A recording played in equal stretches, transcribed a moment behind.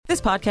This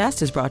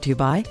podcast is brought to you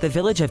by the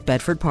Village of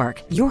Bedford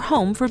Park, your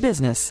home for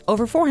business.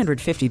 Over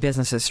 450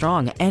 businesses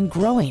strong and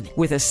growing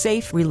with a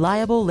safe,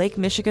 reliable Lake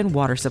Michigan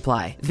water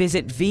supply.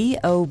 Visit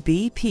VOBPBiz.com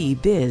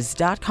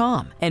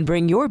and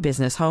bring your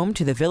business home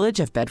to the Village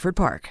of Bedford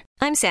Park.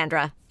 I'm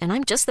Sandra, and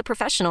I'm just the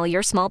professional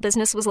your small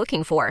business was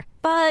looking for.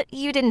 But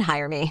you didn't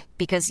hire me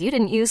because you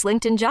didn't use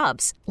LinkedIn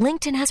Jobs.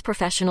 LinkedIn has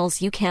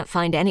professionals you can't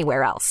find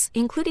anywhere else,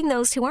 including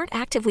those who aren't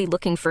actively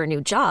looking for a new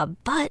job,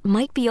 but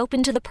might be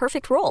open to the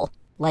perfect role,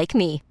 like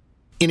me.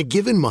 In a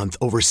given month,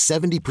 over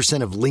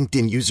 70% of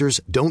LinkedIn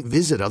users don't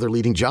visit other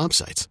leading job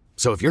sites.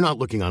 So if you're not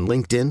looking on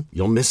LinkedIn,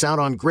 you'll miss out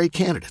on great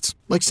candidates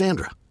like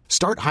Sandra.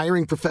 Start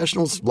hiring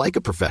professionals like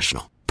a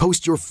professional.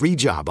 Post your free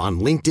job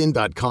on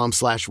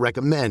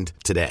linkedin.com/recommend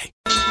today.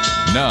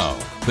 Now,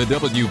 the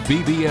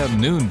WBBM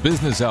Noon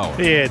Business Hour.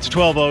 It's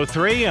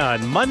 12:03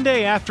 on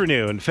Monday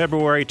afternoon,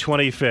 February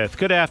 25th.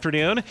 Good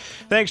afternoon.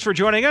 Thanks for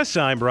joining us.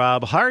 I'm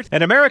Rob Hart.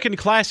 An American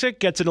classic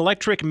gets an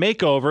electric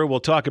makeover. We'll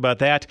talk about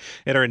that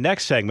in our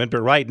next segment.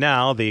 But right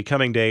now, the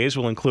coming days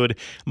will include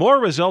more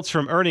results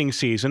from earnings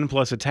season,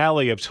 plus a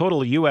tally of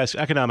total U.S.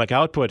 economic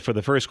output for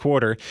the first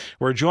quarter.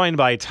 We're joined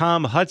by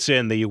Tom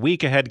Hudson, the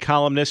week ahead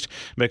columnist,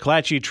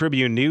 McClatchy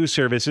Tribune News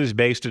Services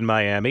based in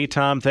Miami.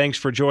 Tom, thanks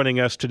for joining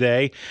us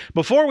today.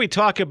 Before we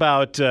talk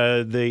about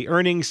the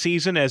earnings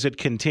season as it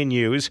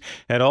continues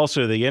and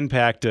also the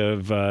impact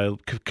of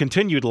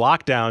continued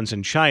lockdowns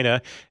in China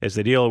as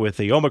they deal with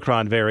the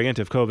Omicron variant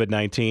of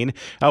COVID-19,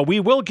 we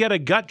will get a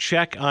gut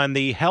check on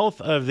the health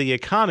of the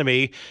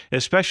economy,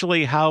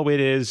 especially how it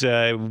is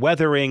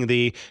weathering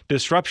the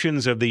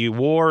disruptions of the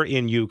war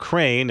in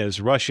Ukraine as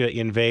Russia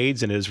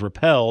invades and is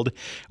repelled.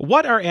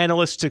 What are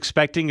analysts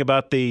expecting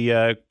about the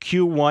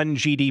Q1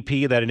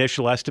 GDP, that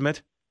initial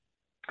estimate?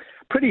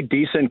 Pretty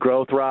decent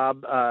growth,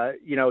 Rob.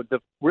 The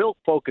real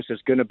focus is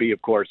going to be,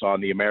 of course,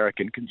 on the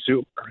American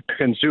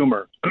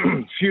consumer.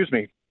 Excuse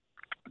me.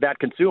 That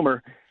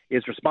consumer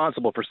is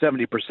responsible for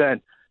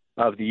 70%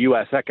 of the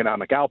U.S.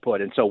 economic output.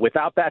 And so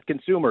without that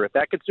consumer, if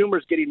that consumer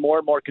is getting more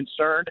and more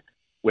concerned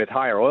with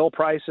higher oil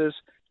prices,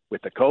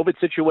 with the COVID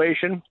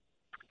situation,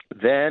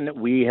 then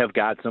we have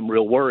got some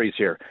real worries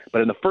here.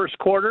 But in the first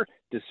quarter,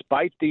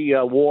 despite the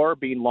war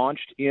being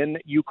launched in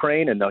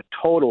Ukraine and the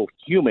total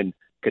human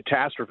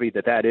catastrophe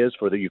that is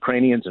for the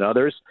Ukrainians and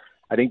others,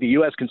 I think the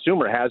U.S.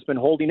 consumer has been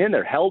held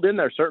in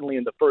there certainly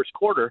in the first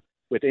quarter,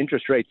 with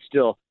interest rates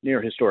still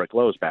near historic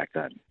lows back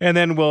then. And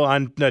then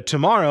on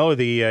tomorrow,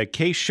 the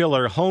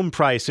Case-Shiller Home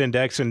Price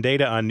Index and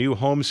data on new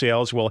home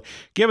sales will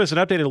give us an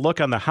updated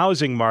look on the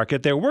housing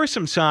market. There were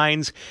some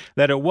signs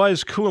that it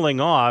was cooling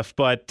off,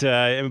 but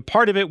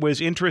part of it was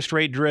interest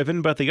rate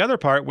driven, but the other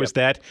part was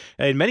that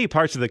in many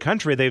parts of the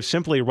country, they've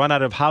simply run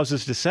out of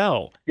houses to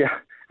sell. Yeah.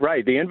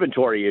 Right, the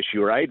inventory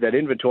issue, right? That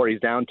inventory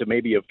is down to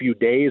maybe a few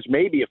days,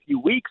 maybe a few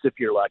weeks if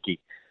you're lucky.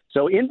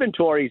 So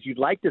inventories, you'd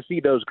like to see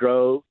those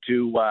grow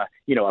to, a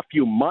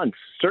few months,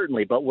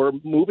 certainly. But we're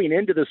moving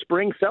into the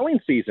spring selling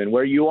season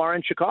where you are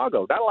in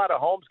Chicago. Not a lot of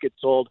homes get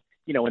sold,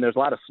 when there's a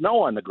lot of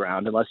snow on the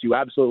ground, unless you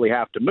absolutely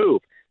have to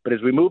move. But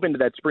as we move into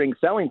that spring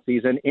selling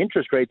season,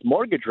 interest rates,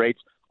 mortgage rates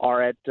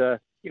are at,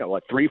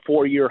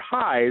 3-4 year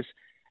highs.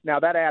 Now,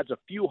 that adds a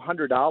few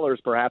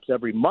 $100s perhaps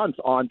every month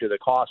onto the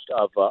cost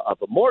of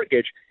a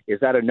mortgage. Is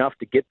that enough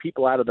to get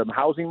people out of the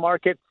housing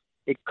market?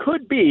 It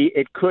could be.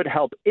 It could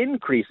help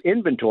increase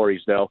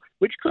inventories, though,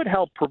 which could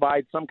help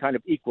provide some kind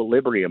of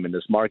equilibrium in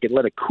this market,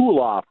 let it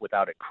cool off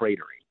without it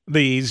cratering.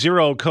 The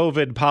zero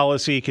COVID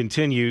policy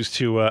continues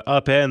to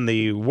upend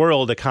the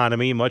world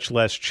economy, much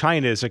less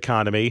China's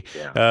economy.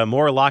 Yeah.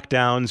 More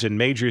lockdowns in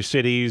major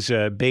cities.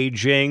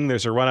 Beijing,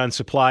 there's a run on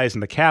supplies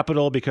in the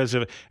capital because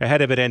of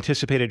ahead of an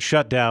anticipated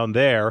shutdown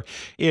there.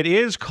 It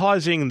is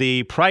causing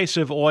the price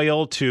of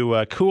oil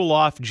to cool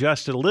off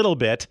just a little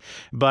bit,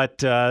 but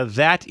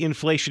that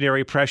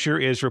inflationary pressure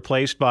is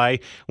replaced by,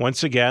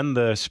 once again,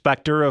 the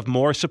specter of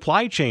more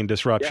supply chain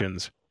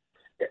disruptions.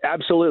 Yeah.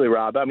 Absolutely,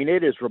 Rob. I mean,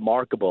 it is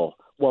remarkable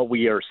what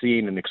we are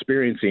seeing and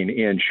experiencing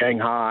in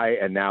Shanghai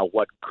and now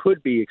what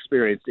could be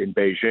experienced in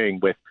Beijing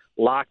with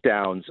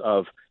lockdowns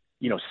of,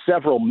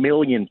 several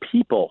million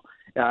people.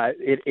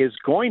 It is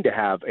going to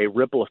have a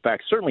ripple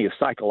effect, certainly a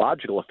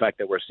psychological effect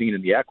that we're seeing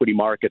in the equity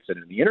markets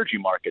and in the energy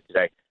market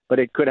today, but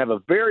it could have a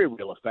very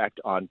real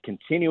effect on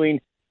continuing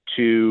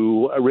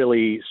to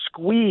really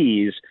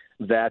squeeze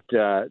that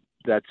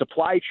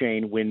supply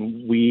chain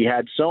when we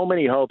had so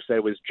many hopes that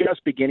it was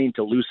just beginning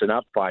to loosen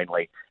up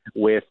finally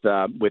with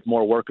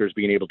more workers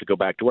being able to go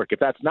back to work. If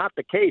that's not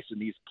the case in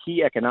these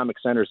key economic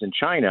centers in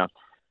China,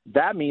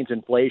 that means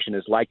inflation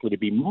is likely to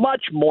be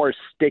much more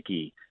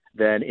sticky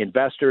than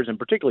investors and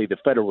particularly the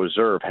Federal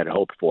Reserve had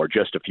hoped for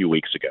just a few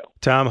weeks ago.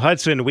 Tom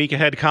Hudson, week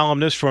ahead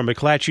columnist for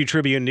McClatchy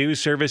Tribune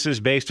News Services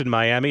based in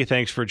Miami.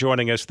 Thanks for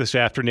joining us this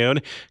afternoon.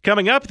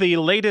 Coming up, the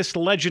latest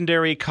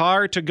legendary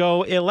car to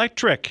go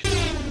electric.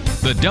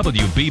 The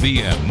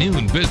WBBM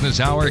Noon Business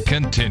Hour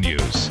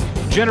continues.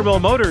 General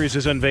Motors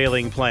is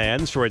unveiling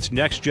plans for its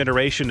next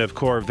generation of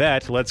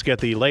Corvette. Let's get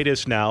the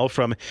latest now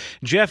from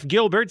Jeff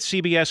Gilbert,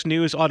 CBS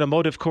News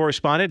automotive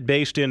correspondent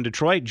based in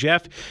Detroit.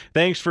 Jeff,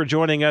 thanks for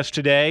joining us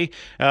today.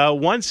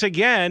 Once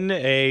again,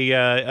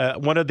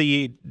 one of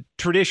the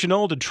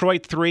traditional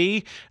Detroit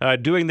Three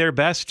doing their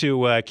best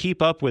to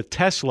keep up with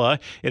Tesla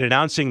in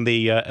announcing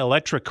the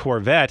electric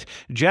Corvette.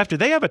 Jeff, do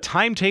they have a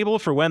timetable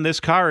for when this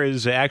car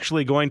is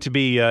actually going to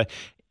be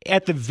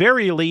at the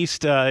very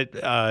least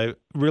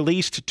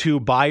released to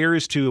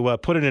buyers to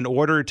put in an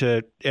order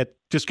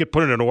just get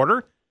put in an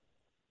order?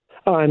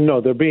 No,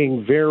 they're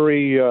being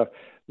very,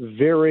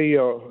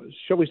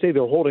 shall we say,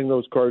 they're holding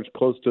those cards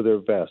close to their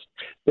vest.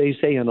 They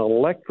say an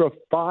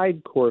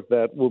electrified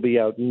Corvette will be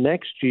out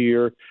next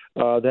year.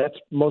 That's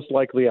most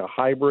likely a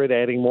hybrid,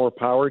 adding more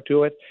power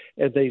to it.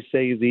 And they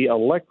say the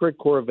electric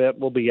Corvette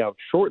will be out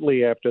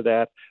shortly after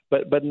that,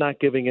 but not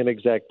giving an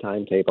exact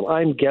timetable.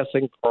 I'm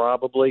guessing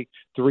probably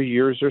 3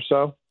 years or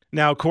so.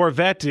 Now,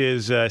 Corvette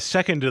is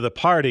second to the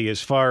party as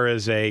far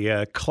as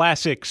a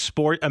classic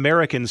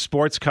American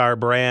sports car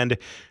brand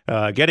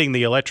getting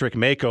the electric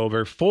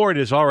makeover. Ford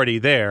is already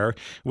there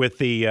with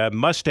the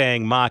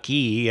Mustang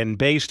Mach-E, and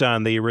based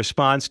on the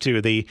response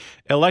to the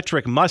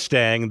electric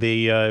Mustang,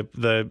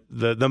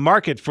 the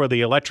market for the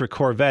electric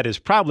Corvette is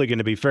probably going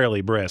to be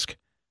fairly brisk.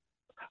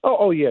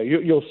 Oh yeah,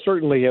 you'll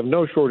certainly have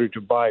no shortage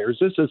of buyers.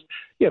 This is,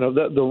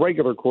 the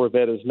regular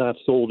Corvette is not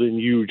sold in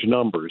huge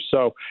numbers,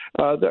 so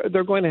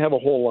they're going to have a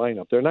whole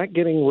lineup. They're not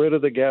getting rid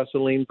of the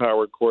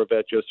gasoline-powered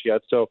Corvette just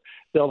yet, so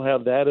they'll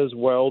have that as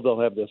well. They'll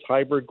have this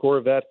hybrid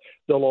Corvette.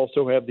 They'll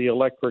also have the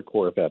electric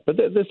Corvette. But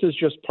this is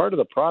just part of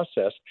the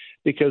process,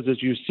 because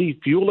as you see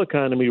fuel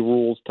economy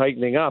rules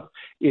tightening up,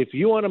 if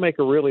you want to make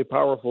a really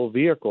powerful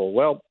vehicle,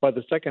 well, by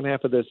the second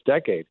half of this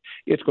decade,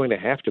 it's going to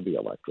have to be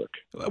electric.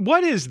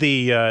 What is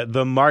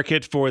the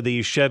market for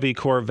the Chevy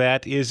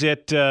Corvette? Is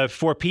it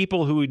for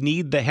people who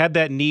have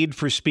that need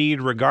for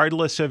speed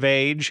regardless of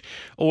age,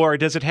 or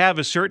does it have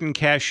a certain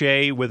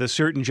cachet with a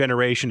certain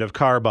generation of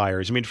car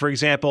buyers? I mean, for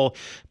example,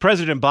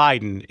 President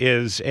Biden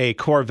is a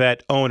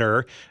Corvette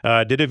owner,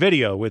 did a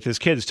video with his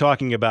kids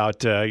talking about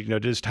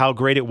just how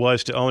great it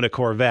was to own a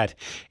Corvette.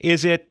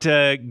 Is it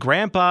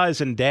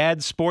grandpa's and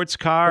dad's sports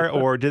car,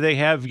 or do they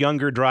have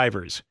younger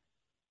drivers?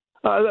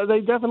 They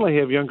definitely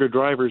have younger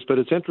drivers, but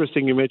it's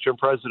interesting you mentioned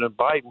President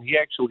Biden. He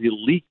actually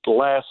leaked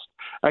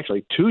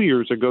 2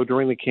 years ago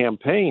during the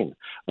campaign.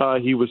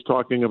 He was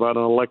talking about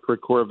an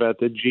electric Corvette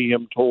that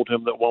GM told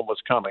him that one was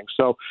coming.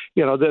 So,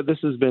 this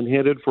has been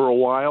hinted for a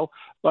while.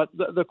 But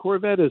the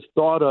Corvette is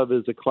thought of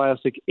as a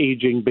classic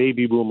aging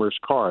baby boomers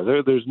car.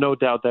 There's no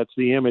doubt that's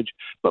the image.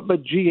 But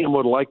GM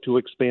would like to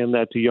expand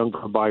that to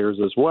younger buyers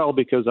as well,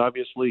 because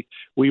obviously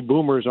we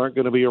boomers aren't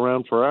going to be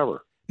around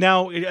forever.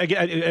 Now,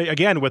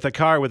 again, with a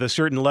car with a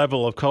certain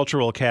level of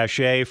cultural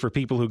cachet for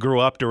people who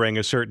grew up during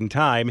a certain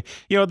time,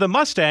 the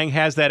Mustang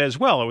has that as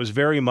well. It was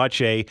very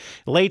much a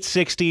late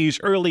 60s,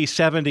 early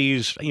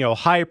 70s,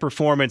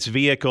 high-performance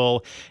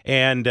vehicle.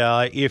 And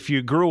if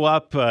you grew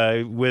up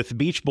with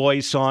Beach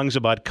Boys songs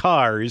about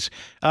cars,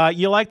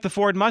 you like the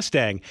Ford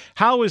Mustang.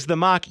 How is the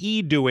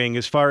Mach-E doing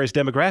as far as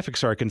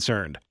demographics are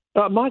concerned?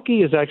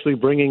 Mach-E is actually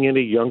bringing in a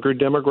younger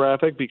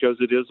demographic because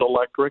it is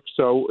electric,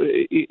 so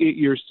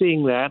you're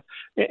seeing that.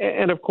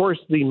 And, of course,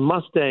 the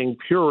Mustang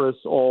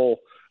purists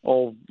all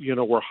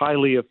were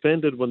highly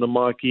offended when the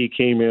Mach-E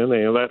came in.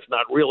 That's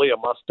not really a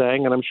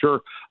Mustang, and I'm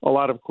sure a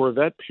lot of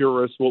Corvette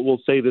purists will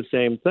say the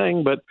same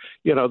thing. But,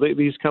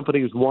 these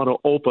companies want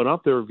to open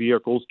up their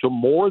vehicles to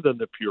more than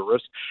the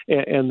purists,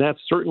 and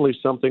that's certainly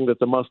something that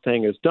the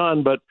Mustang has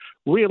done. But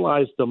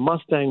realize the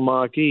Mustang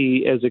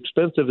Mach-E, as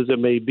expensive as it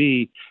may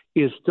be,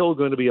 is still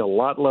going to be a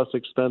lot less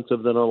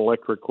expensive than an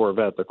electric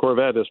Corvette. The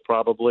Corvette is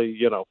probably,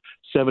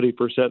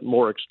 70%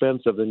 more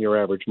expensive than your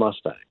average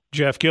Mustang.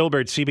 Jeff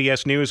Gilbert,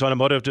 CBS News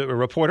automotive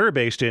reporter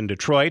based in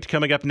Detroit.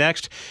 Coming up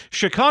next,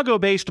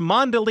 Chicago-based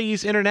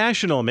Mondelez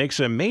International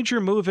makes a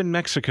major move in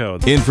Mexico.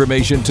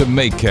 Information to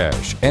make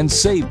cash and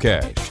save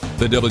cash.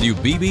 The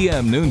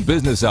WBBM Noon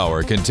Business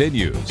Hour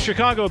continues.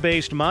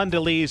 Chicago-based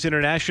Mondelez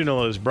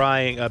International is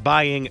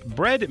buying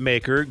bread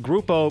maker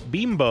Grupo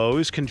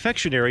Bimbo's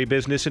confectionery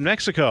business in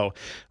Mexico.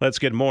 Let's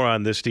get more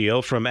on this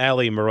deal from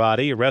Ali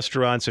Murati,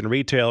 restaurants and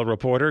retail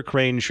reporter,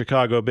 Crane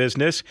Chicago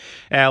Business.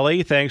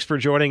 Ali, thanks for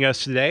joining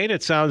us today. And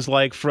it sounds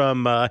like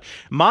from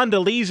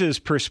Mondelez's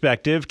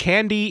perspective,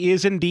 candy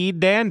is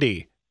indeed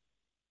dandy.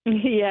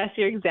 Yes,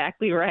 you're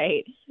exactly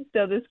right.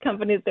 So this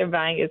company that they're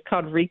buying is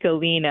called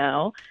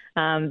Ricolino.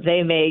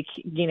 They make,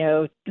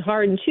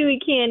 hard and chewy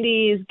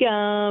candies,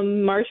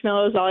 gum,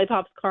 marshmallows,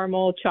 lollipops,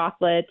 caramel,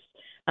 chocolates.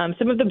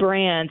 Some of the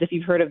brands, if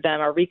you've heard of them,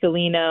 are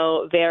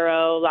Ricolino,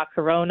 Vero, La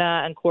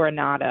Corona, and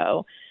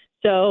Coronado.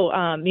 So,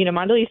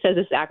 Mondelez says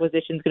this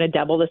acquisition is going to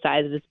double the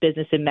size of its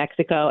business in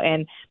Mexico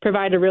and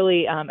provide a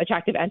really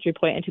attractive entry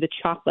point into the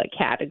chocolate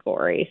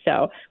category.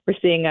 So we're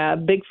seeing a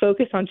big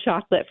focus on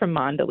chocolate from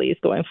Mondelez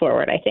going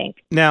forward, I think.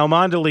 Now,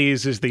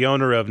 Mondelez is the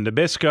owner of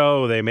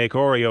Nabisco. They make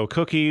Oreo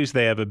cookies.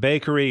 They have a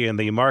bakery in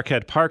the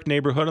Marquette Park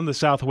neighborhood on the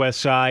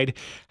southwest side.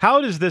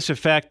 How does this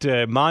affect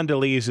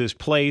Mondelez's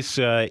place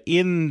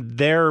in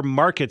their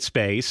market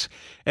space?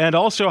 And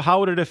also, how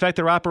would it affect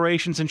their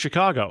operations in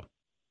Chicago?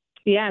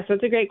 Yeah, so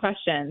it's a great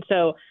question.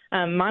 So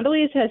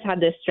Mondelez has had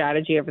this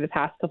strategy over the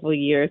past couple of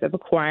years of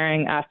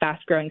acquiring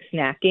fast-growing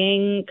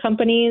snacking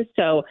companies.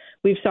 So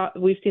we've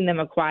seen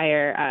them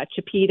acquire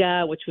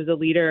Chipita, which was a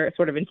leader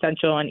sort of in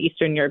Central and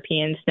Eastern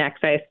European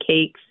snack-sized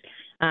cakes.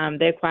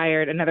 They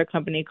acquired another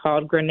company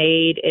called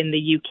Grenade in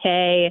the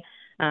UK.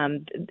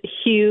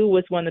 Hue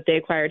was one that they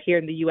acquired here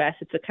in the U.S.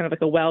 It's a kind of like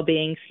a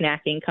well-being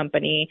snacking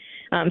company.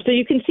 So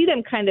you can see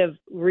them kind of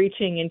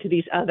reaching into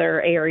these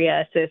other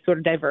areas to sort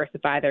of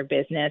diversify their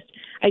business.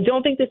 I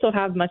don't think this will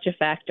have much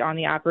effect on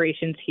the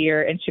operations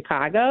here in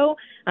Chicago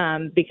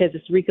because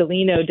this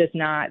Ricolino does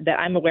not, that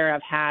I'm aware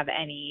of, have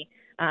any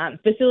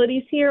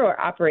facilities here or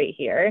operate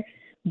here.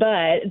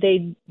 But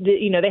they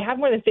have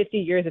more than 50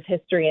 years of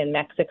history in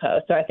Mexico.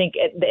 So I think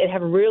it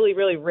have really,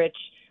 really rich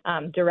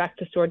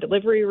direct-to-store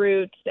delivery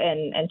routes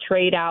and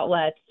trade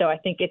outlets. So I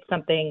think it's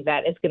something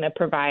that is going to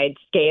provide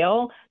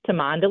scale to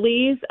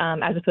Mondelez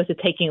as opposed to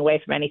taking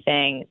away from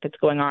anything that's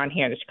going on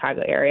here in the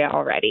Chicago area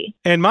already.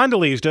 And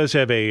Mondelez does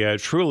have a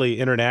truly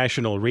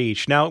international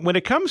reach. Now, when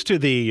it comes to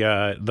the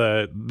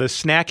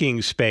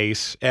snacking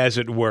space, as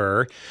it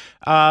were,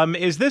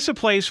 is this a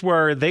place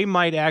where they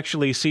might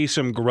actually see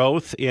some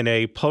growth in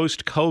a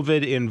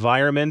post-COVID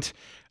environment?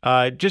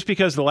 Just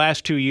because the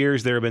last 2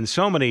 years there have been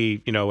so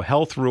many,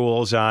 health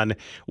rules on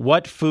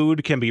what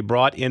food can be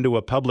brought into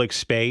a public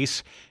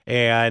space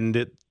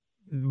and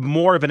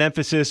more of an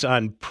emphasis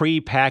on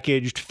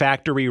pre-packaged,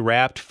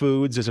 factory-wrapped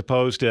foods as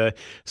opposed to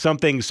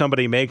something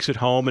somebody makes at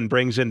home and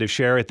brings in to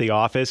share at the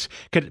office.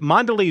 Could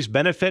Mondelez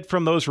benefit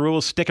from those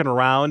rules sticking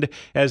around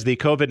as the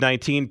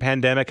COVID-19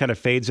 pandemic kind of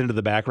fades into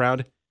the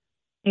background?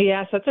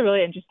 Yes, that's a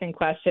really interesting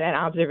question and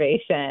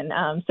observation.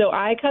 So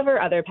I cover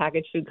other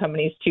packaged food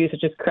companies too, such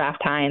as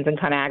Kraft Heinz and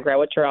Conagra,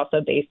 which are also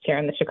based here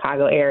in the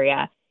Chicago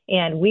area.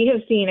 And we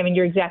have seen,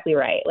 you're exactly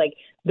right. Like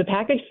the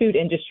packaged food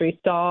industry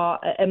saw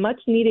a much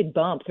needed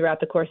bump throughout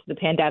the course of the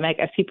pandemic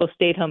as people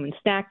stayed home and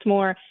snacked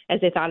more, as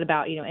they thought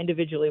about,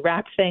 individually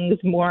wrapped things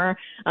more,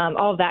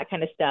 all of that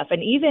kind of stuff.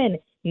 And even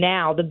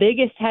now, the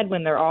biggest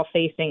headwind they're all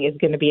facing is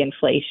going to be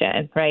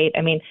inflation, right?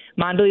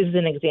 Mondelez is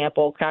an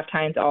example, Kraft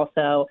Heinz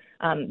also.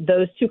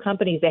 Those two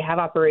companies, they have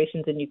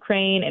operations in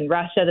Ukraine and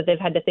Russia that they've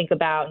had to think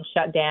about and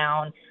shut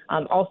down.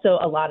 Also,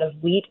 a lot of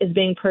wheat is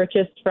being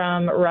purchased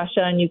from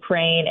Russia and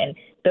Ukraine, and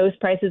those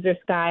prices are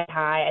sky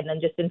high, and then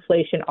just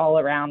inflation all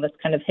around that's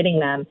kind of hitting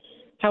them.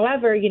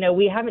 However,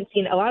 we haven't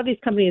seen a lot of these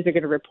companies are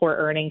going to report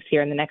earnings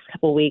here in the next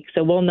couple of weeks.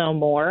 So we'll know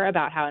more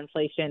about how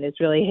inflation is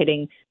really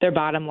hitting their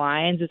bottom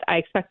lines. I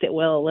expect it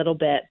will a little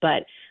bit.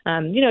 But,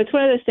 it's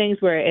one of those things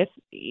where if,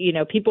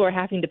 people are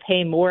having to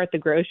pay more at the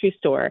grocery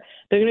store,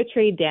 they're going to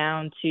trade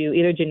down to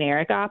either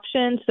generic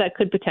options that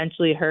could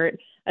potentially hurt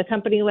a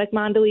company like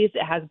Mondelez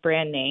that has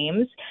brand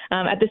names.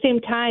 At the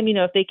same time,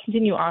 if they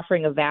continue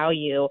offering a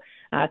value,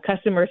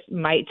 customers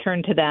might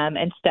turn to them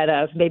instead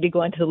of maybe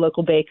going to the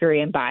local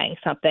bakery and buying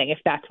something if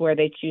that's where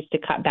they choose to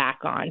cut back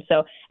on.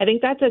 So I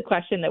think that's a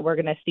question that we're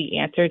going to see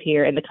answered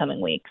here in the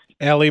coming weeks.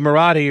 Ali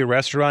Marati,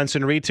 restaurants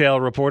and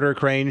retail reporter,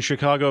 Crain's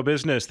Chicago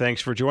Business.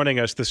 Thanks for joining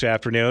us this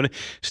afternoon.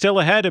 Still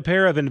ahead, a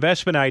pair of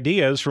investment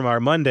ideas from our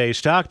Monday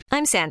stock.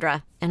 I'm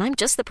Sandra, and I'm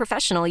just the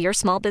professional your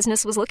small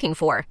business was looking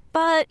for.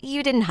 But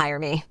you didn't hire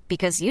me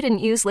because you didn't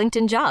use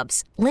LinkedIn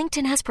Jobs.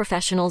 LinkedIn has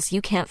professionals you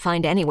can't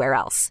find anywhere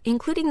else,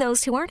 including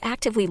those who aren't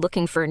actively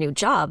looking for a new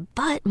job,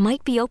 but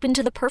might be open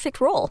to the perfect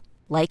role,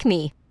 like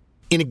me.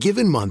 In a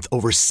given month,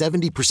 over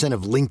 70%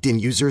 of LinkedIn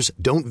users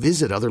don't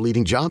visit other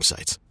leading job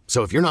sites.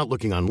 So if you're not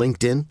looking on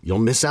LinkedIn, you'll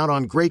miss out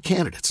on great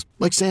candidates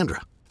like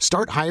Sandra.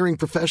 Start hiring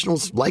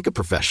professionals like a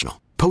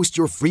professional. Post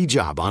your free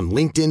job on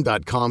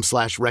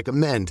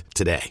linkedin.com/recommend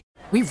today.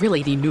 We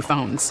really need new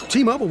phones.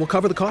 T-Mobile will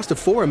cover the cost of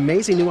 4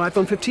 amazing new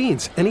iPhone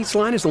 15s, and each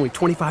line is only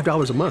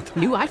 $25 a month.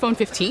 New iPhone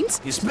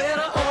 15s? It's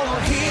better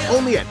over here.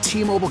 Only at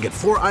T-Mobile, get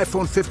 4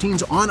 iPhone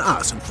 15s on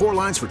us and 4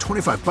 lines for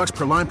 $25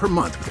 per line per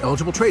month with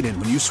eligible trade-in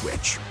when you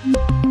switch.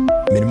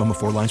 Minimum of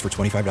 4 lines for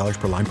 $25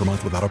 per line per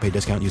month with autopay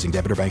discount using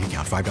debit or bank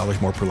account.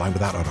 $5 more per line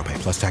without autopay,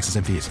 plus taxes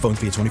and fees. Phone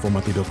fee at 24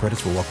 monthly bill credits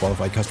for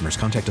well-qualified customers.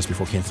 Contact us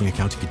before canceling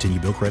account to continue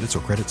bill credits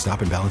or credit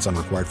stop and balance on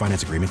required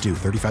finance agreement due.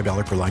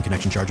 $35 per line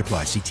connection charge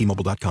applies. See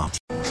T-Mobile.com.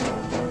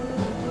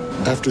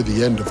 After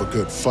the end of a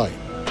good fight,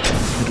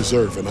 you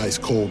deserve an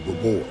ice-cold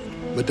reward.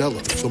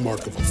 Modelo is the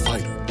mark of a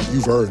fighter.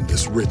 You've earned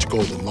this rich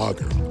golden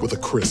lager with a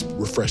crisp,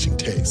 refreshing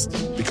taste.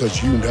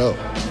 Because you know,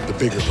 the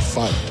bigger the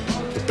fight,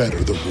 the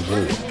better the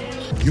reward.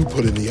 You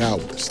put in the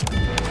hours,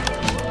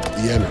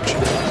 the energy,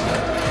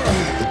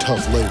 the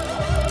tough labor.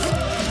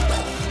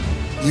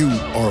 You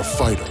are a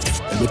fighter,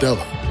 and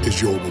Modelo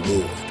is your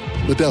reward.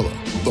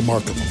 Modelo, the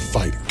mark of a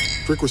fighter.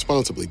 Drink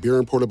responsibly. Beer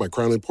imported by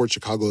Crown Imports,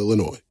 Chicago,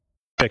 Illinois.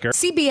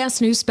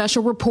 CBS News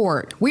Special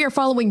Report. We are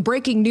following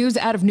breaking news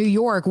out of New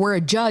York, where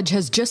a judge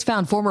has just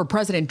found former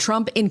President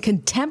Trump in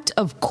contempt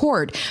of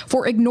court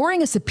for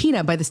ignoring a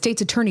subpoena by the state's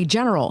attorney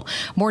general.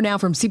 More now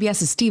from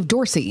CBS's Steve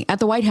Dorsey at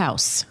the White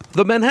House.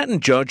 The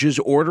Manhattan judge is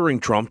ordering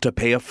Trump to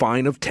pay a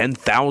fine of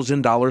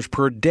 $10,000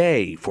 per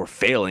day for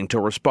failing to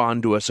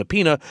respond to a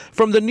subpoena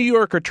from the New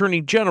York attorney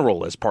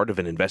general as part of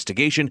an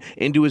investigation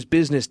into his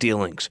business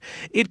dealings.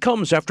 It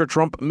comes after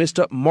Trump missed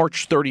a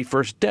March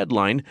 31st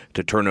deadline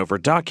to turn over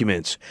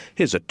documents.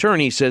 His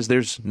attorney says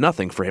there's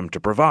nothing for him to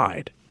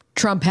provide.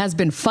 Trump has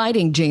been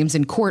fighting James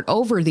in court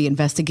over the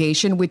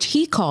investigation, which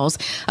he calls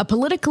a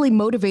politically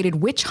motivated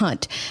witch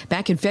hunt.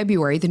 Back in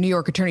February, the New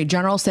York Attorney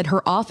General said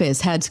her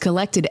office had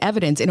collected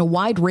evidence in a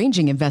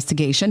wide-ranging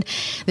investigation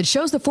that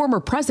shows the former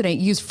president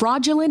used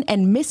fraudulent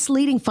and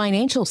misleading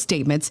financial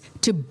statements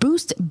to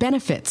boost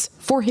benefits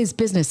for his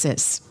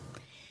businesses.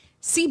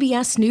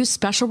 CBS News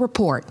Special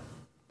Report.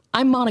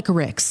 I'm Monica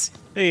Ricks.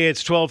 Hey,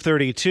 it's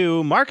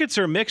 12:32. Markets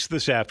are mixed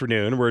this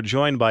afternoon. We're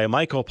joined by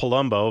Michael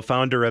Palumbo,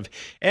 founder of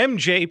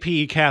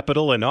MJP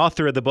Capital and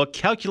author of the book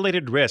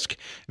Calculated Risk,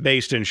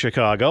 based in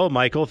Chicago.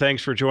 Michael,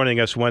 thanks for joining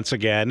us once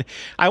again.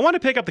 I want to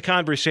pick up the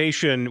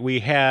conversation we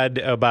had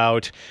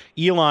about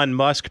Elon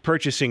Musk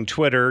purchasing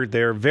Twitter.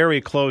 They're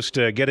very close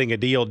to getting a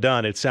deal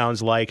done, it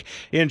sounds like,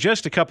 in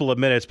just a couple of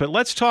minutes. But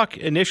let's talk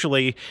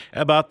initially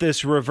about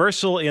this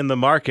reversal in the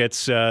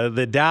markets.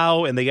 The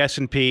Dow and the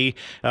S&P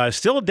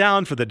still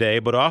down for the day,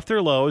 but off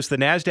their lows. The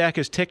NASDAQ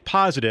has ticked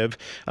positive.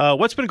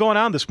 What's been going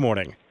on this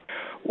morning?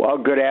 Well,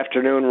 good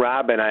afternoon,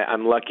 Rob, and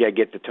I'm lucky I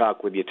get to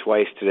talk with you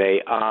twice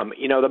today.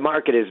 The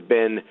market has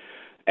been,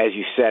 as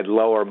you said,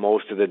 lower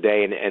most of the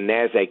day, and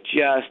NASDAQ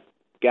just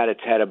got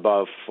its head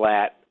above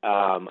flat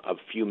a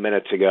few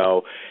minutes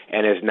ago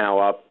and is now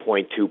up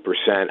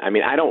 0.2%. I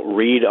mean, I don't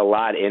read a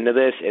lot into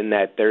this in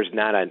that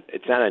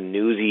it's not a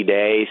newsy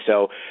day,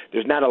 so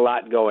there's not a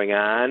lot going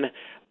on.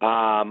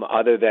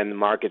 Other than the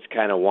market's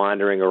kind of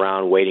wandering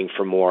around waiting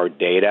for more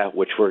data,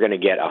 which we're going to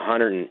get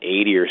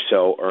 180 or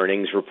so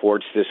earnings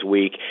reports this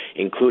week,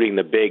 including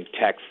the big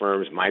tech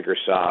firms,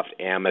 Microsoft,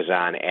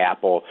 Amazon,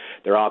 Apple.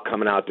 They're all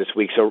coming out this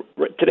week. So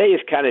today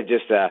is kind of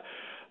just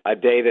a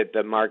day that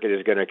the market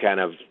is going to kind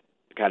of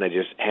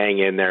just hang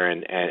in there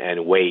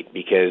and wait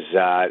because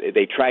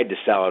they tried to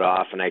sell it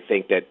off, and I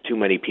think that too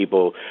many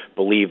people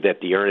believe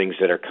that the earnings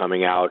that are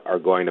coming out are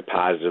going to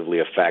positively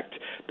affect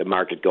the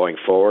market going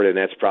forward, and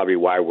that's probably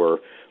why we're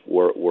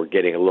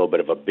getting a little bit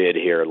of a bid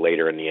here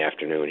later in the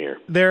afternoon here.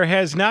 There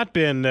has not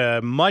been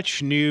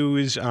much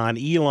news on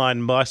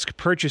Elon Musk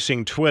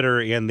purchasing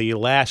Twitter in the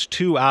last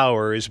 2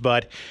 hours,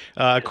 but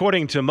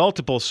according to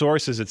multiple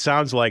sources, it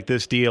sounds like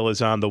this deal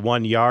is on the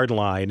 1 yard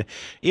line.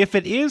 If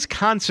it is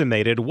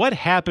consummated, what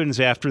happens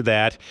after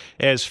that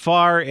as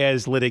far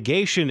as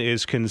litigation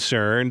is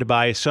concerned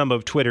by some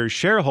of Twitter's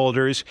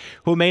shareholders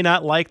who may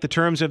not like the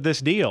terms of this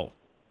deal?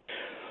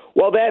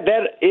 Well, that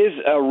is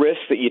a risk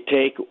that you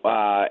take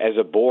as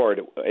a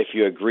board. If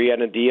you agree on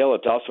a deal,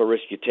 it's also a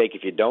risk you take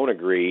if you don't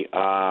agree.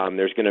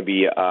 There's going to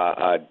be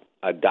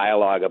a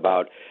dialogue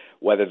about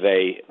whether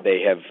they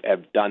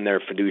have done their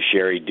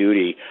fiduciary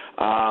duty.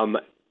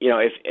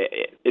 If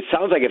it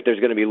sounds like if there's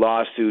going to be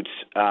lawsuits,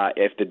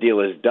 if the deal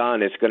is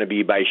done, it's going to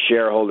be by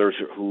shareholders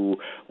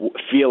who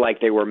feel like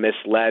they were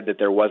misled that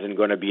there wasn't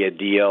going to be a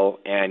deal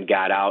and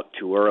got out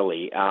too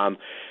early.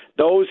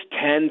 Those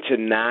tend to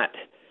not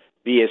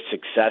be as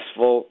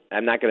successful.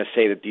 I'm not going to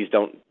say that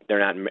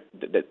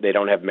they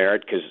don't have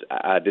merit because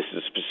this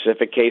is a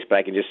specific case, but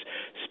I can just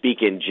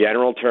speak in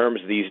general terms.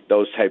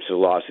 Those types of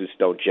lawsuits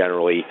don't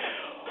generally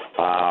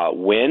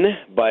win,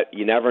 but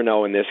you never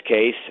know in this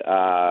case.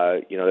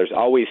 There's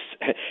always,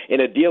 in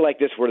a deal like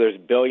this where there's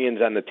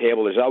billions on the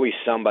table, there's always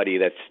somebody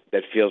that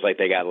feels like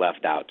they got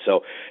left out.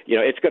 So,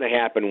 it's going to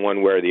happen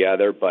one way or the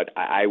other, but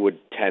I would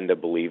tend to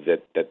believe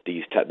that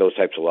those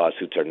types of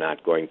lawsuits are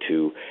not going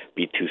to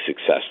be too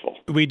successful.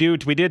 We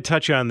did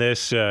touch on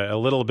this a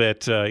little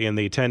bit in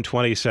the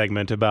 1020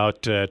 segment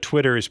about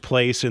Twitter's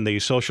place in the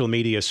social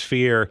media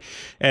sphere,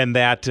 and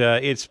that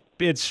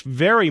it's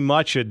very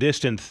much a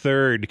distant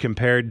third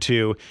compared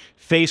to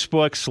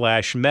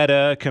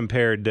Facebook/Meta,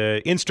 compared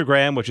to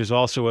Instagram, which is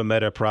also a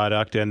Meta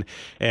product, and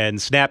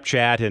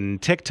Snapchat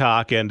and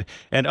TikTok and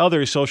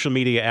other social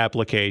media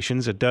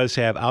applications. It does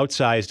have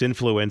outsized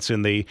influence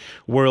in the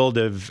world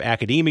of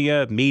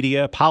academia,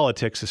 media,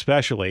 politics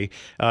especially.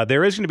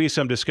 There is going to be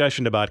some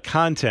discussion about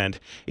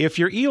content. If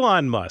you're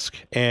Elon Musk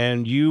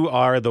and you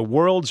are the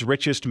world's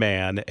richest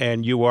man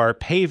and you are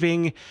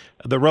paving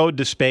the road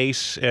to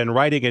space and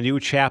writing a new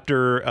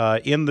chapter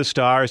in the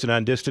stars and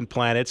on distant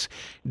planets,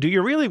 do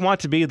you really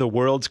want to be the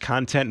world's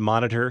content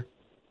monitor?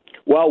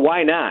 Well,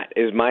 why not?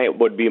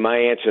 Would be my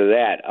answer to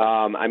that.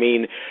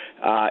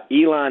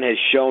 Elon has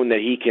shown that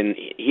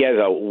he has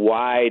a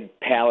wide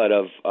palette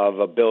of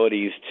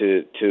abilities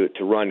to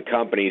run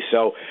companies.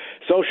 So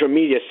social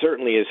media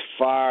certainly is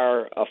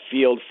far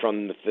afield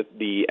from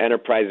the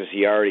enterprises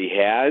he already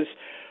has.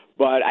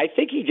 But I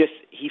think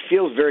he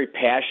feels very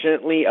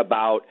passionately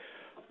about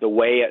the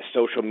way a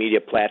social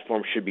media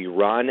platform should be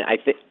run. I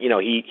think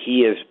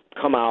he has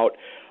come out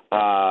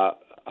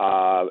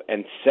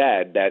and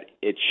said that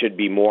it should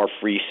be more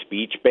free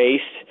speech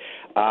based,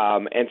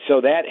 and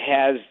so that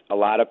has a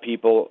lot of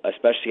people,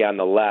 especially on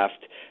the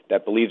left,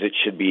 that believes it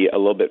should be a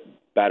little bit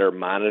better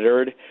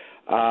monitored.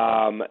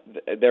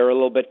 They're a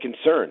little bit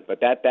concerned, but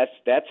that's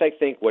I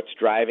think what's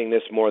driving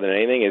this more than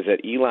anything is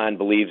that Elon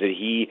believes that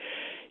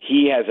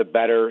he has a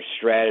better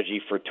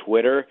strategy for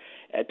Twitter.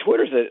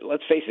 Twitter's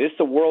let's face it, it's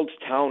the world's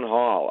town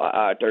hall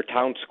or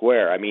town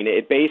square. I mean,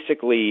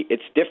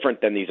 it's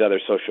different than these other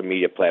social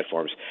media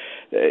platforms.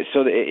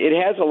 So it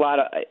has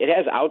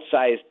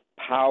outsized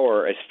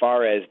power as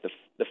far as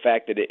the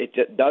fact that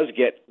it does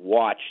get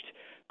watched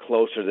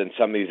closer than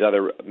some of these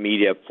other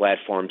media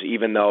platforms,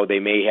 even though they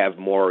may have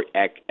more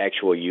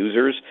actual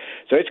users.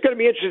 So it's going to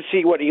be interesting to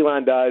see what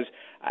Elon does.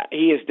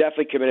 He is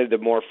definitely committed to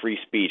more free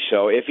speech.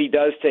 So if he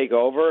does take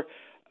over,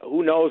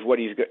 who knows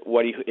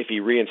if he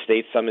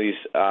reinstates some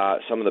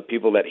of the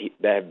people that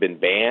have been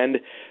banned.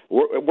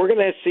 We're going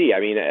to see.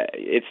 I mean,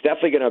 it's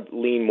definitely going to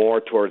lean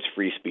more towards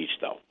free speech,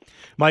 though.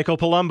 Michael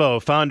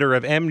Palumbo, founder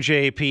of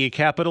MJP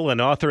Capital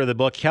and author of the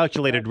book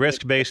Calculated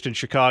Risk, based in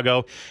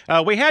Chicago.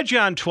 We had you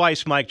on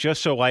twice, Mike,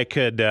 just so I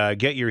could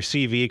get your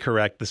CV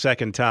correct the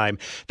second time.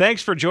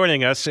 Thanks for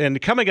joining us. And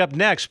coming up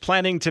next,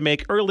 planning to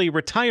make early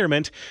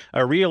retirement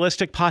a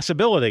realistic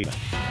possibility.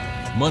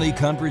 Money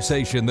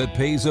conversation that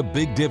pays a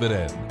big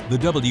dividend. The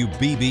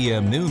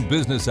WBBM Noon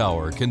Business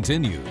Hour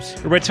continues.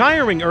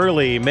 Retiring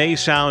early may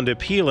sound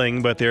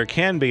appealing, but there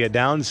can be a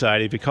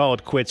downside if you call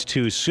it quits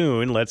too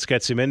soon. Let's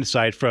get some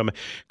insight from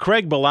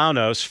Craig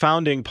Bolanos,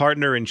 founding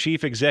partner and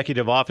chief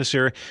executive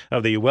officer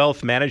of the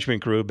Wealth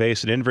Management Group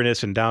based in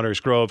Inverness and Downers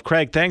Grove.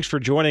 Craig, thanks for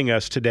joining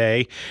us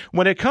today.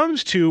 When it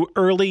comes to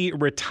early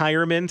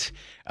retirement,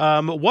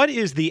 what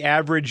is the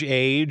average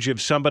age of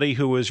somebody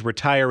who is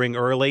retiring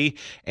early,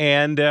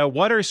 and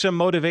what are some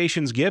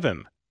motivations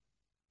given?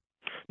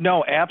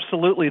 No,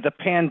 absolutely. The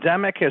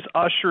pandemic has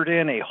ushered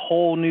in a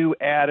whole new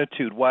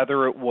attitude,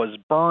 whether it was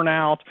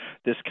burnout,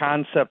 this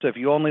concept of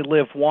you only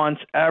live once,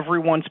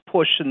 everyone's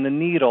pushing the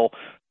needle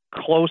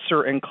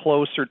closer and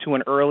closer to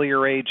an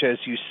earlier age, as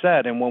you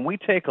said. And when we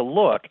take a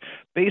look,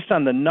 based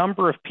on the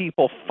number of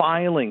people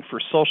filing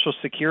for Social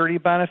Security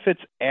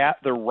benefits at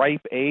the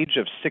ripe age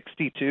of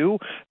 62,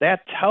 that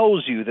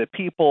tells you that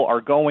people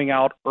are going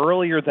out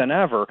earlier than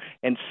ever.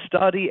 And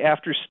study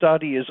after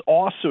study is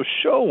also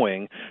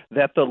showing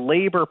that the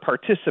labor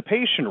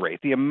participation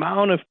rate, the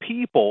amount of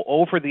people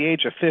over the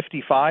age of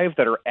 55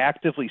 that are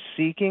actively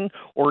seeking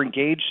or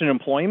engaged in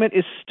employment,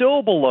 is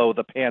still below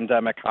the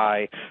pandemic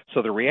high.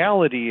 So the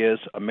reality is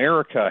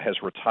America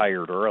has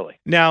retired early.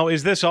 Now,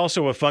 is this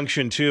also a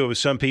function, too, of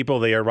some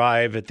people, they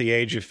arrive at the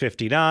age of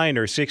 59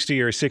 or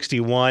 60 or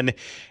 61,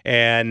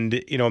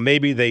 and,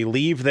 maybe they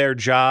leave their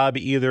job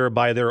either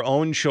by their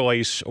own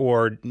choice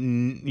or,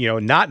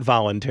 not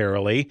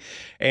voluntarily,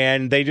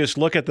 and they just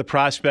look at the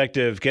prospect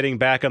of getting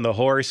back on the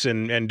horse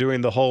and doing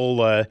the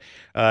whole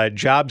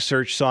job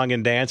search song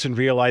and dance and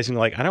realizing,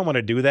 like, I don't want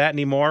to do that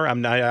anymore.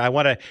 I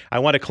want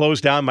to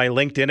close down my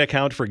LinkedIn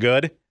account for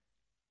good.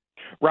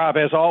 Rob,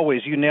 as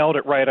always, you nailed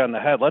it right on the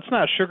head. Let's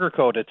not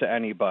sugarcoat it to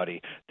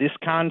anybody. This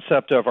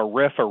concept of a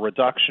RIF, a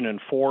reduction in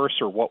force,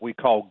 or what we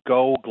call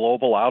GO,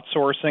 global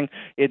outsourcing,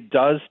 it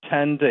does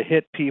tend to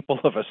hit people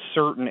of a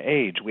certain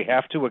age. We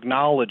have to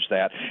acknowledge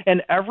that.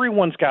 And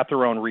everyone's got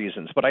their own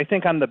reasons. But I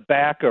think on the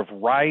back of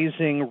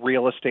rising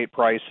real estate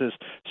prices,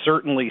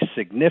 certainly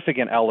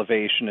significant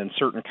elevation in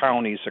certain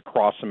counties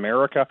across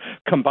America,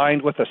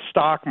 combined with a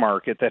stock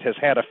market that has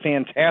had a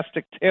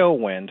fantastic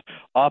tailwind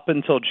up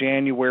until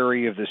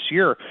January of this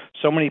year,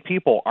 so many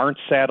people aren't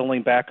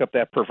saddling back up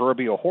that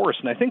proverbial horse.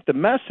 And I think the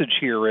message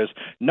here is,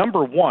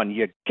 number one,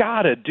 you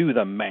got to do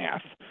the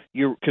math.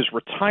 Because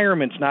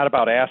retirement's not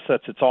about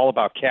assets, it's all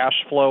about cash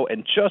flow.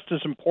 And just as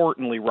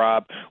importantly,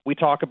 Rob, we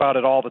talk about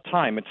it all the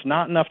time. It's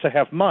not enough to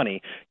have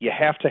money. You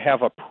have to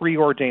have a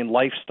preordained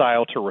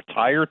lifestyle to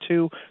retire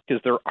to,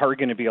 because there are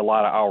going to be a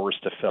lot of hours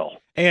to fill.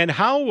 And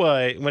how,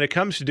 when it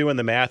comes to doing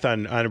the math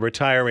on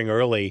retiring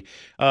early,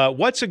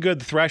 what's a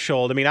good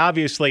threshold? I mean,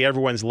 obviously,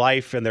 everyone's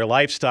life and their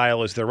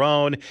lifestyle is their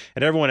own,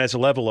 and everyone has a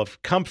level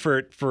of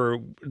comfort for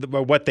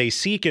what they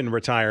seek in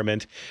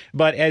retirement.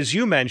 But as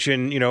you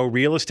mentioned,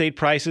 real estate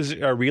prices,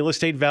 real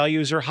estate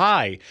values are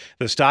high.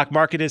 The stock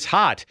market is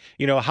hot.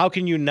 How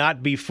can you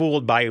not be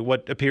fooled by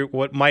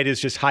what might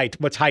is just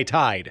what's high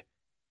tide?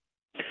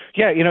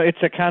 Yeah, it's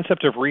a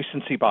concept of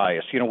recency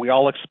bias. We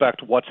all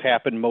expect what's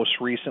happened most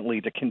recently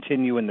to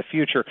continue in the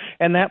future,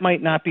 and that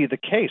might not be the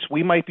case.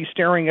 We might be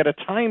staring at a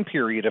time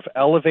period of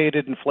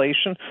elevated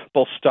inflation,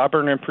 both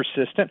stubborn and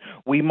persistent.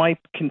 We might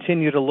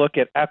continue to look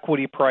at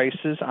equity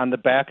prices on the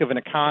back of an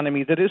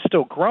economy that is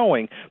still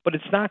growing, but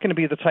it's not going to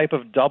be the type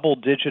of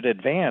double-digit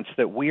advance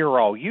that we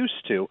are all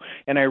used to.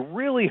 And I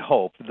really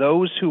hope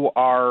those who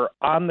are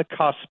on the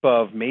cusp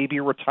of maybe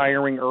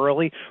retiring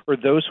early, or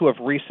those who have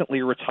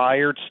recently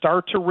retired,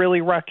 start to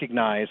really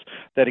recognize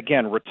that,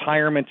 again,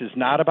 retirement is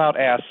not about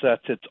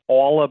assets. It's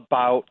all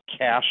about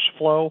cash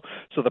flow.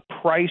 So the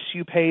price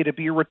you pay to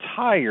be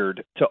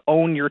retired, to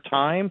own your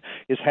time,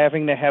 is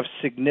having to have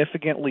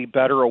significantly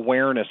better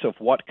awareness of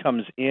what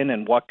comes in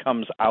and what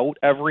comes out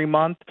every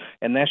month.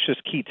 And that's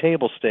just key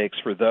table stakes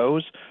for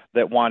those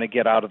that want to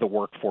get out of the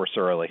workforce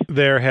early.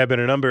 There have been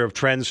a number of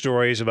trend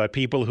stories about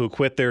people who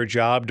quit their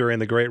job during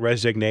the Great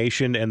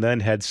Resignation and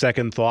then had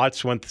second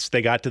thoughts once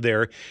they got to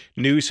their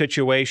new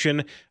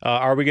situation.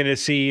 Are we going to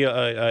see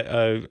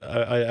a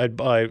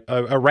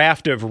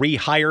raft of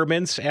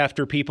rehirements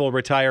after people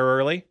retire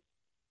early?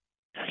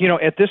 You know,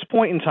 at this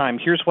point in time,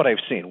 here's what I've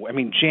seen. I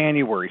mean,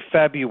 January,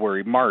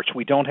 February, March.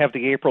 We don't have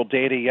the April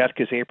data yet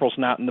because April's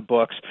not in the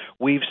books.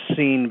 We've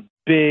seen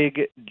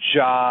big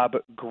job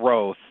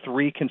growth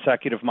 3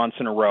 consecutive months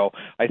in a row.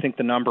 I think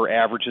the number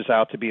averages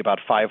out to be about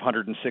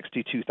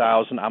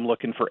 562,000. I'm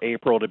looking for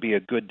April to be a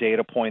good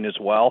data point as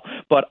well.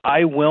 But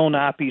I will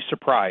not be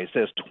surprised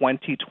as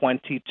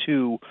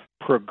 2022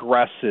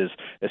 progresses,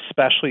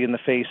 especially in the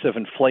face of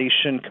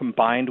inflation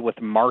combined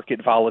with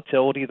market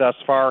volatility thus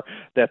far,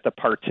 that the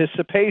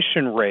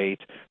participation rate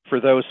for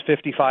those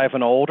 55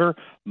 and older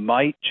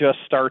might just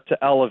start to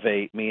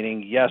elevate,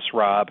 meaning, yes,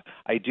 Rob,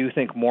 I do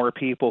think more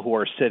people who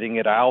are sitting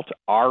it out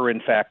are in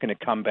fact going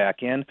to come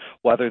back in,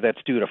 whether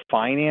that's due to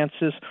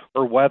finances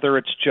or whether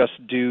it's just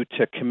due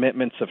to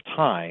commitments of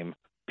time.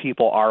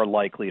 People are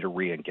likely to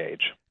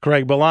re-engage.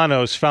 Craig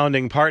Bolanos,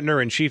 founding partner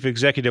and chief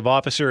executive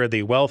officer of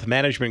the Wealth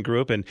Management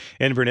Group in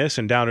Inverness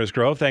and Downers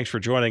Grove. Thanks for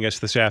joining us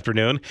this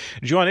afternoon.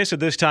 Join us at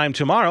this time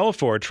tomorrow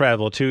for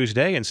Travel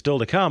Tuesday, and still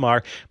to come,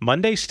 our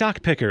Monday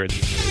Stock Pickers.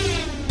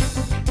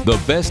 The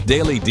best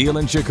daily deal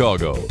in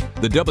Chicago.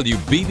 The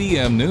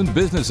WBBM Noon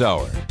Business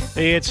Hour.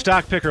 It's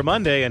Stock Picker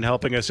Monday, and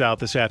helping us out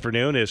this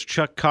afternoon is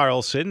Chuck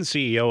Carlson,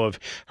 CEO of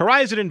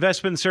Horizon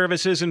Investment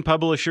Services and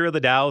publisher of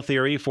the Dow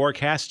Theory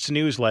Forecasts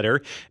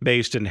newsletter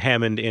based in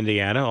Hammond,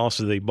 Indiana.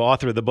 Also the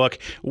author of the book,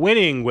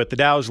 Winning with the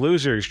Dow's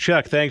Losers.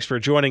 Chuck, thanks for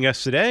joining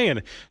us today,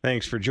 and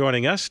thanks for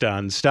joining us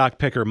on Stock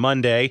Picker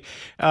Monday.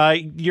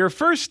 Your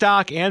first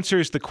stock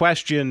answers the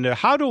question,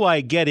 how do I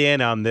get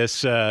in on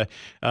this, the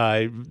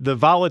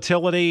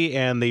volatility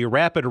and the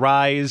rapid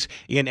rise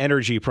in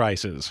energy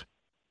prices?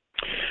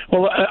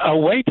 Well, a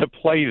way to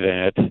play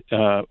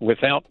that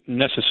without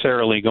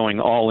necessarily going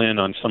all in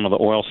on some of the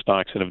oil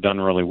stocks that have done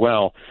really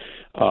well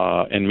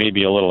and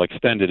maybe a little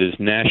extended is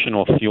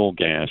National Fuel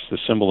Gas. The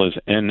symbol is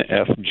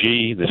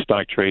NFG. The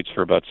stock trades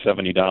for about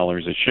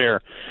 $70 a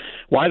share.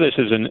 Why this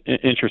is an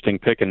interesting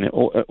pick in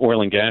the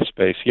oil and gas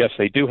space, yes,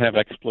 they do have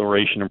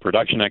exploration and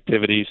production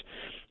activities.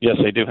 Yes,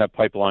 they do have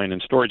pipeline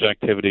and storage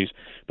activities,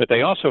 but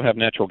they also have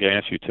natural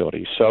gas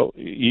utilities. So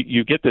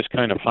you get this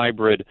kind of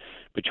hybrid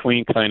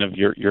between kind of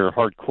your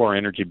hardcore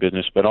energy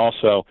business, but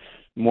also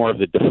more of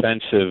the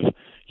defensive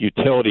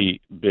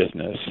utility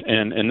business.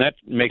 And that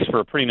makes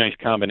for a pretty nice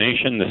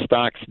combination. The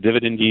stock's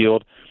dividend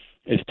yield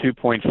is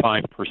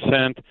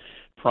 2.5%.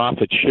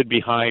 Profits should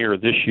be higher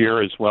this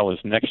year as well as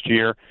next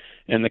year.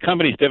 And the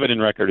company's dividend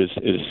record is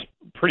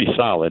pretty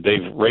solid.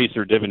 They've raised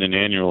their dividend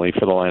annually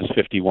for the last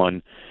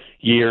 51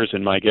 years,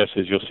 and my guess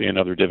is you'll see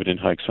another dividend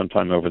hike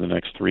sometime over the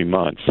next 3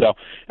 months. So,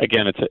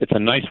 again, it's a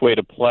nice way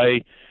to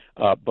play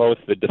both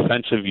the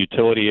defensive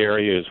utility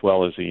area as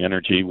well as the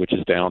energy, which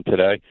is down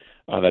today.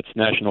 That's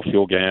National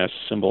Fuel Gas,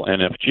 symbol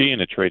NFG,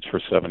 and it trades for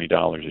 $70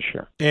 a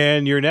share.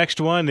 And your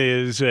next one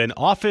is an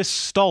office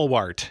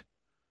stalwart.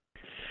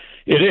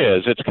 It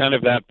is. It's kind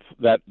of that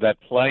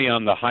play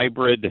on the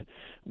hybrid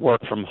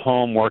work from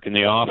home, work in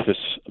the office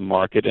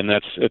market, and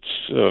it's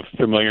a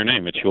familiar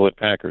name. It's Hewlett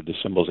Packard. The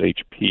symbol's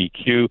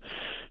HPQ.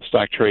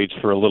 Stock trades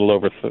for a little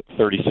over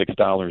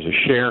 $36 a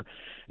share.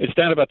 It's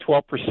down about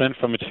 12%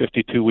 from its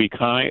 52-week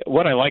high.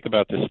 What I like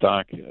about this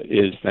stock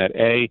is that,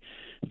 A,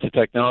 it's a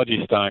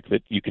technology stock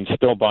that you can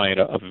still buy at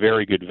a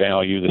very good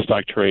value. The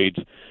stock trades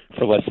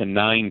for less than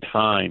 9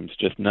 times,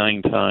 just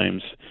 9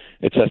 times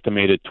its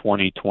estimated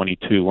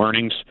 2022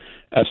 earnings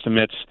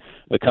estimates.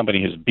 The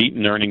company has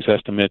beaten earnings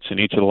estimates in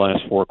each of the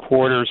last 4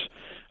 quarters.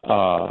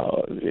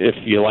 If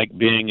you like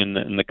being in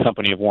the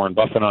company of Warren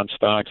Buffett on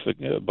stocks,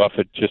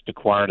 Buffett just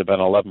acquired about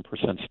an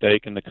 11%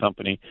 stake in the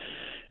company.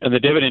 And the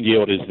dividend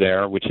yield is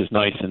there, which is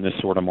nice in this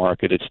sort of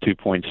market. It's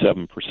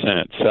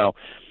 2.7%. So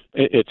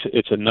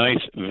it's a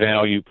nice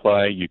value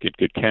play. You get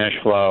good cash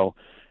flow.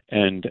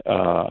 And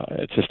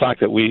it's a stock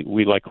that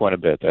we like quite a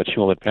bit. That's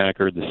Hewlett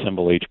Packard. The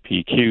symbol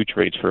HPQ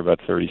trades for about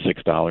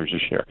 $36 a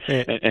share.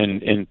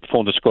 And in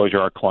full disclosure,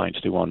 our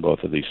clients do own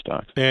both of these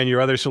stocks. And your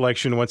other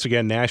selection, once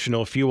again,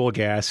 National Fuel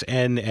Gas,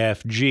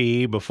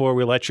 NFG. Before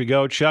we let you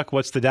go, Chuck,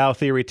 what's the Dow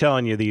Theory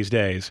telling you these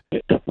days?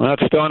 Well,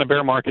 it's still on a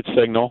bear market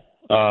signal.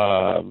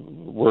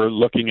 We're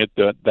looking at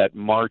that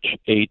March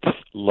 8th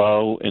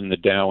low in the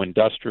Dow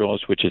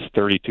Industrials, which is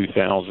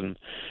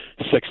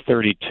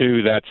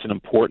 32,632. That's an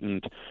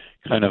important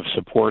kind of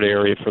support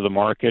area for the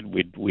market.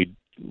 We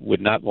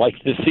would not like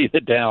to see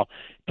the Dow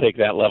take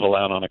that level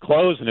out on a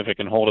close, and if it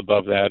can hold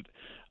above that,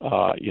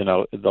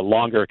 the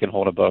longer it can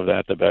hold above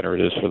that, the better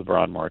it is for the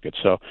broad market.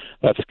 So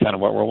that's kind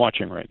of what we're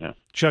watching right now.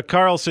 Chuck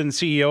Carlson,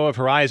 CEO of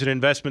Horizon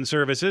Investment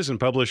Services and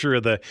publisher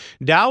of the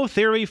Dow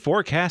Theory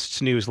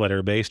Forecasts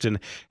newsletter based in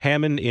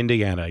Hammond,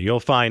 Indiana. You'll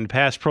find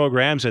past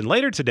programs and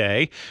later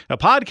today, a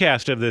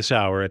podcast of this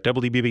hour at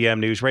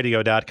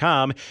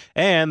WBBMNewsRadio.com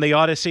and the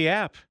Odyssey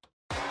app.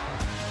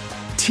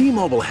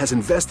 T-Mobile has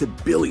invested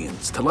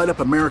billions to light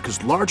up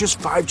America's largest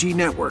 5G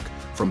network,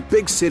 from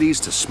big cities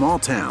to small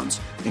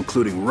towns,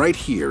 including right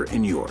here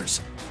in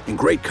yours. And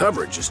great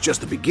coverage is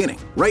just the beginning.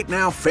 Right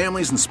now,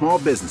 families and small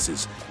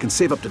businesses can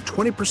save up to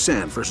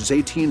 20% versus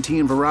AT&T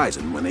and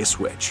Verizon when they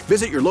switch.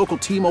 Visit your local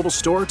T-Mobile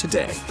store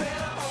today.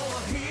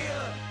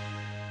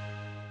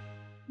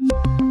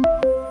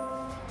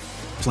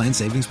 Plan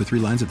savings with 3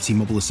 lines of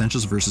T-Mobile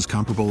Essentials versus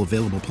comparable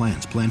available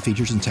plans. Plan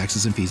features and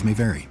taxes and fees may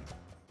vary.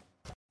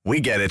 We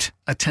get it.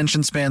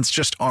 Attention spans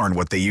just aren't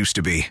what they used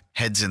to be.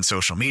 Heads in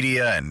social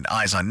media and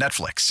eyes on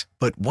Netflix.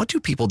 But what do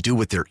people do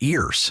with their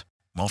ears?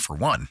 Well, for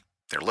one,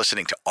 they're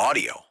listening to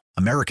audio.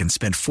 Americans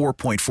spend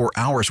 4.4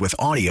 hours with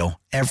audio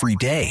every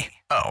day.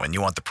 Oh, and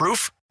you want the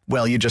proof?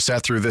 Well, you just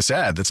sat through this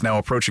ad that's now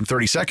approaching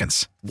 30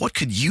 seconds. What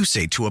could you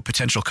say to a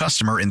potential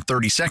customer in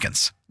 30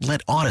 seconds?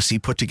 Let Odyssey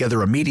put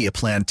together a media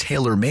plan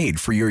tailor-made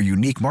for your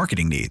unique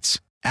marketing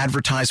needs.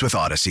 Advertise with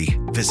Odyssey.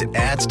 Visit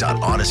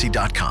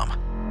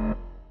ads.odyssey.com.